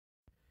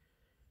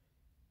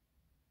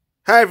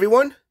Hi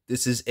everyone,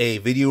 this is a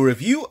video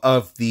review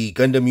of the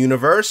Gundam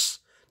Universe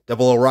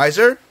Double O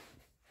Riser. As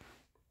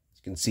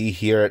you can see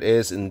here it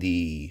is in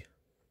the...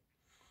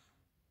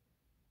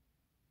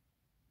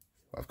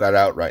 I've got it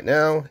out right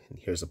now, and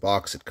here's the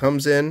box it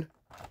comes in.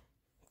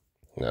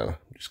 Now, I'm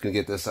just going to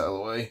get this out of the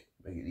way,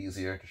 make it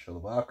easier to show the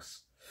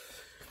box.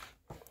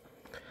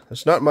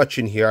 There's not much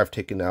in here. I've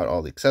taken out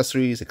all the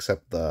accessories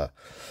except the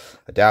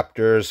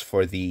adapters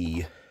for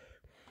the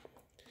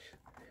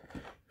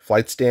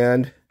flight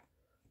stand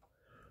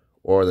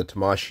or the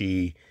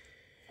Tamashii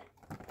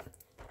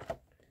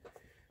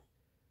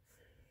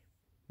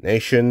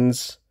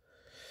Nations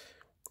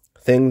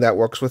thing that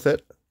works with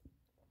it.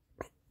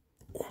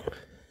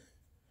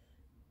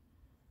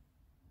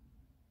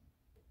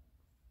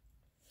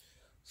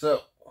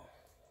 So,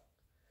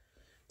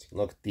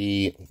 look at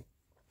the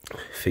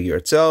figure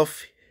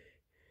itself.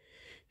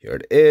 Here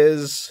it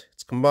is.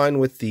 It's combined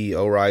with the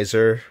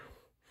O-Riser.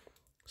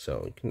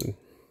 So you can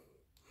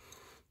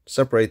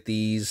separate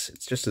these.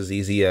 It's just as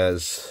easy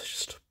as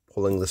just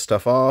pulling the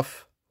stuff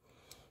off.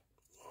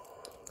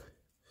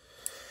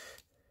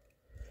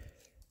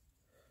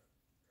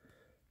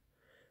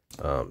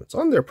 It's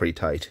on there pretty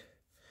tight.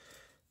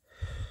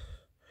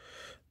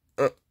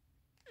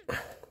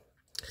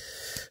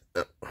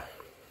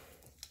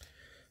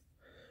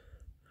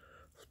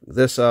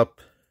 This up,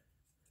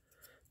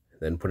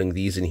 then putting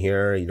these in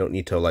here. You don't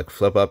need to like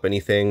flip up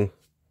anything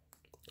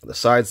on the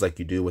sides like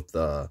you do with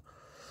the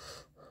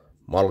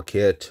model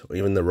kit or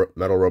even the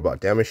metal robot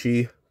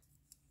Tamashii.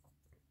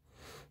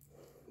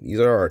 These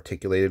are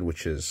articulated,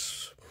 which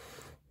is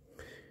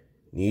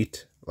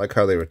neat. I like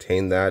how they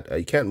retain that.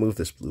 You can't move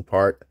this blue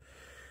part,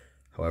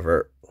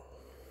 however.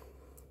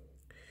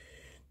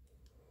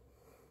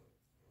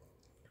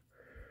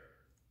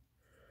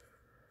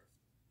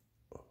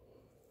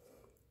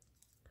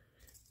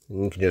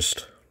 You can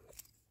just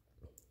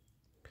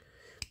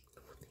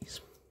put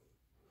these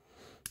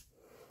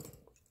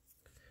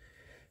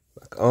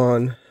back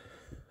on.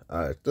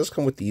 It does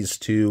come with these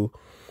two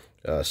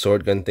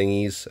sword gun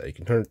thingies. You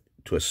can turn it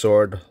to a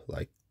sword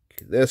like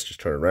this. Just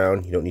turn it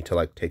around. You don't need to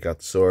like take out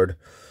the sword,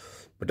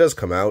 but it does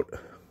come out.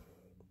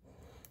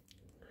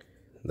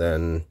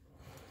 Then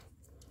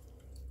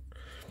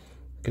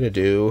I'm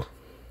just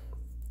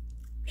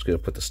gonna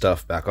put the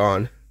stuff back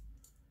on.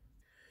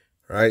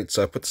 Alright,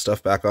 so I put the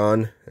stuff back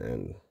on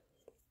and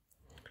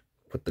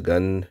put the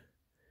gun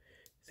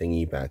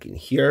thingy back in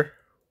here.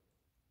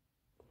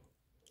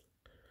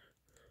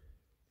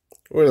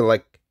 I really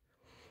like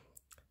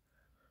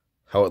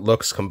how it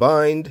looks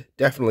combined.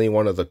 Definitely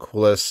one of the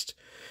coolest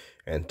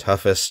and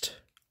toughest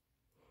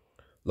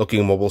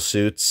looking mobile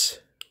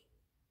suits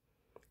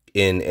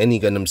in any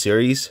Gundam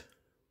series.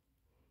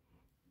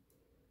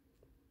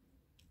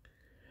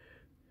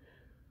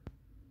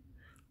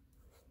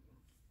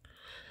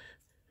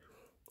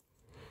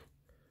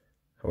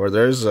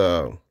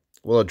 However,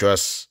 we'll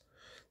address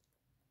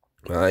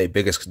my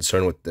biggest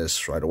concern with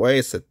this right away.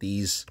 Is that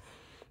these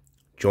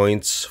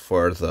joints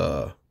for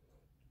the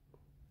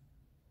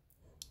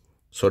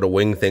sort of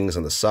wing things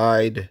on the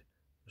side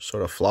are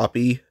sort of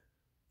floppy.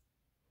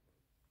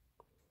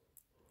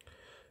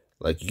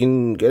 Like, you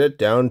can get it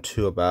down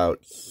to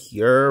about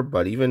here,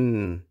 but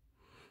even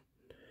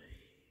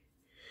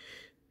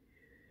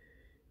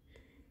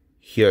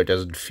here it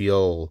doesn't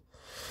feel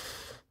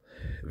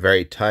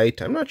very tight.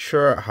 I'm not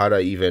sure how to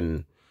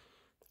even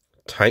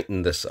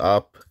tighten this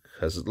up,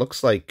 because it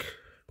looks like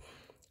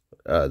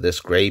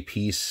this gray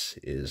piece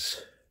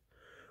is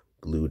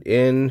glued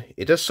in.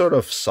 It is sort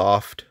of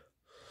soft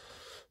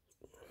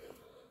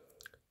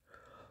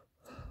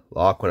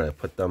lock when I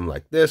put them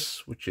like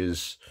this, which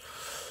is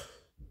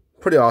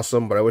pretty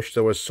awesome, but I wish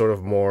there was sort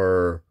of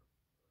more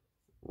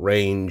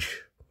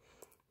range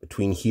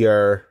between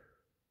here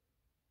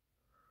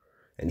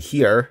and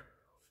here.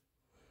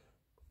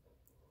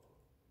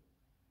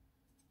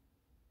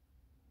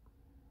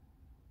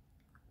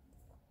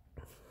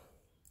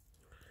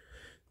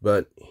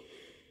 But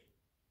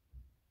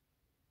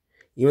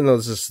even though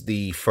this is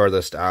the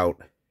furthest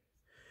out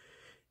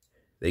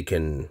they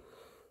can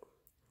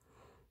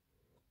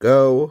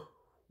go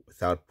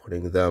without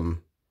putting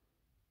them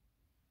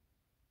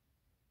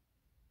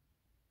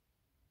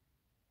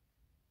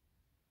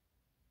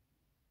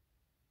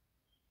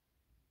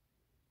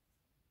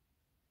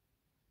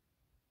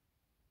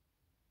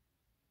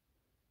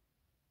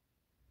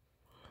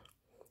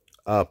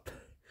up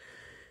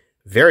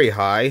very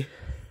high.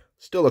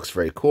 Still looks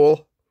very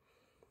cool.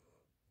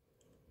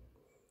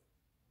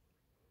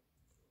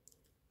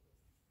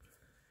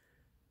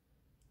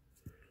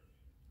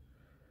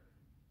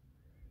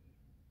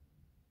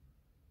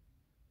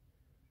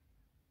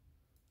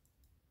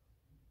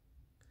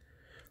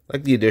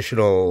 Like the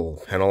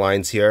additional panel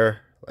lines here,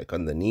 like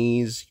on the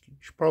knees. You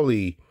should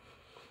probably,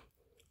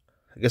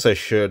 I guess I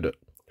should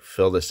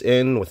fill this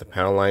in with a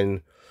panel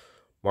line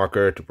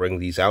marker to bring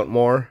these out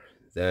more.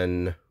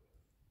 Then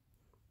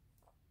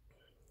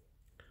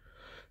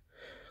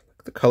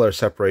the color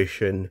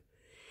separation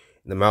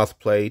in the mouth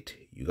plate.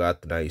 You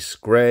got the nice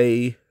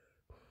gray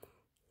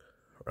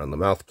around the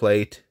mouth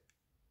plate.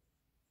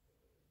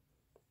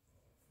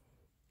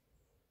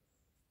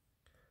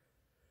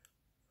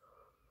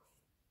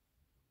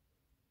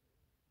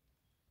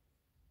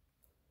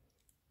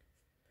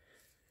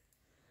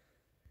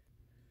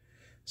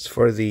 As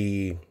for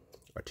the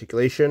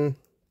articulation,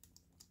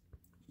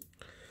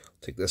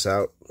 take this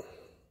out.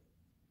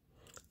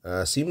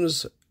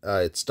 Seems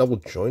it's double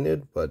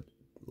jointed, but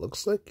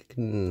looks like it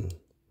can.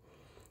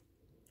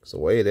 It's the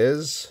way it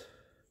is.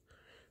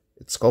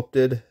 It's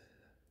sculpted.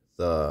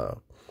 The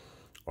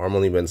arm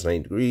only bends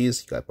 90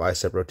 degrees. You got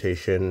bicep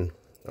rotation.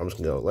 Arms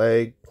can go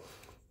leg,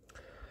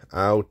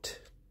 out,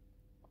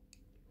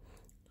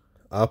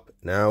 up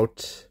and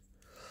out.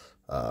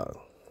 Got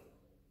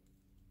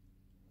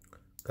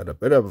a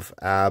bit of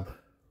ab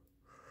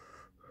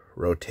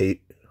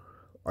rotate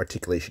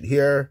articulation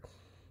here.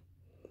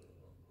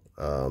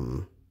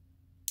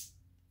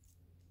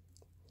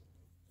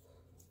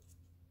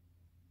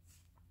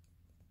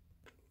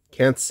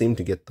 Can't seem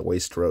to get the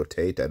waist to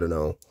rotate. I don't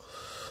know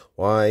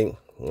why.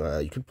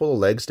 You can pull the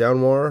legs down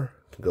more.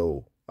 You can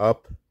go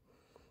up,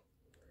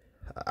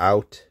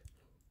 out.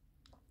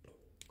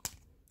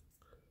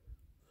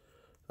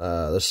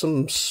 There's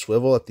some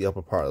swivel at the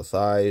upper part of the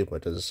thigh,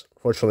 but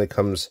unfortunately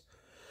comes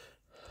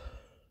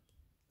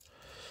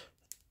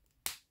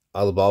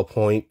out of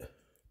the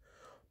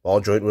ball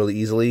joint really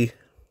easily.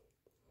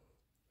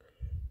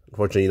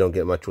 Unfortunately, you don't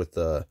get much with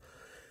the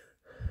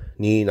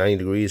knee 90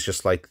 degrees,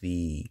 just like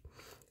the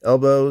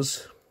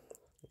elbows.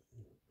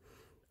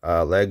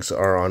 Legs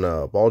are on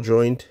a ball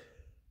joint,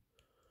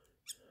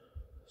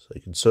 so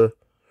you can sort of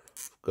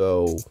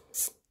go.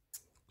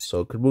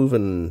 So it could move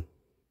in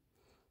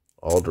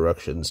all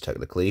directions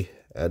technically,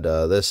 and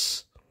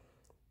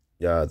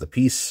the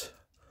piece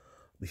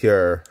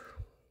here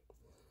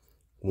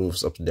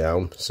moves up and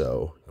down,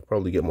 so you'll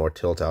probably get more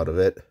tilt out of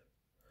it.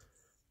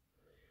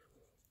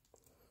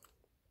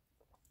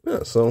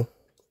 Yeah, so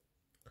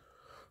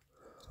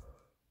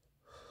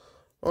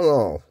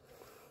oh,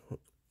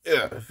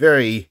 yeah,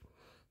 very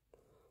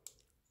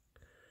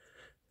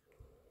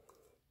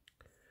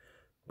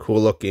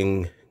cool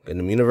looking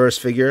Gundam Universe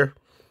figure.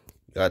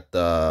 Got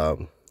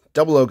the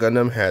 00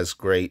 Gundam, has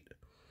great,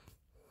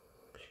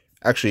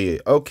 actually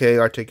okay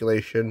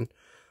articulation.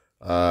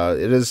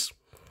 It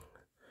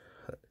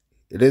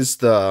is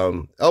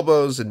the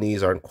elbows and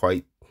knees aren't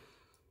quite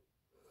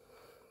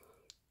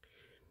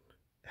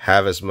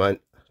have as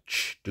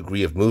much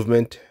degree of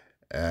movement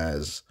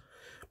as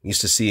I'm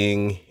used to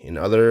seeing in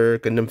other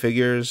Gundam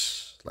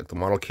figures, like the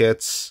model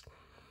kits.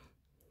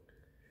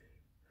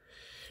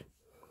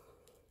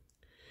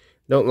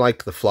 Don't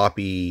like the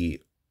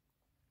floppy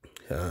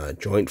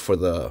joint for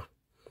the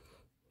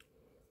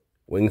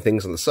wing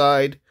things on the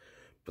side,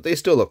 but they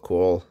still look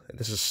cool.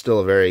 This is still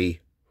a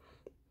very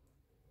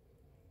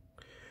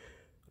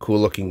cool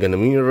looking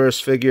Gundam Universe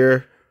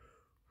figure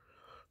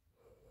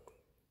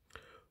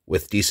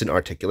with decent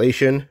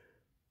articulation.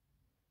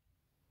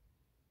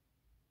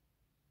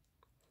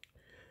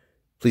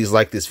 Please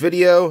like this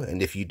video,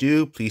 and if you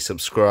do, please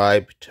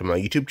subscribe to my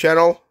YouTube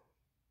channel.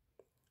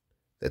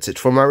 That's it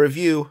for my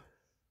review.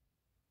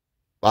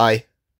 Bye.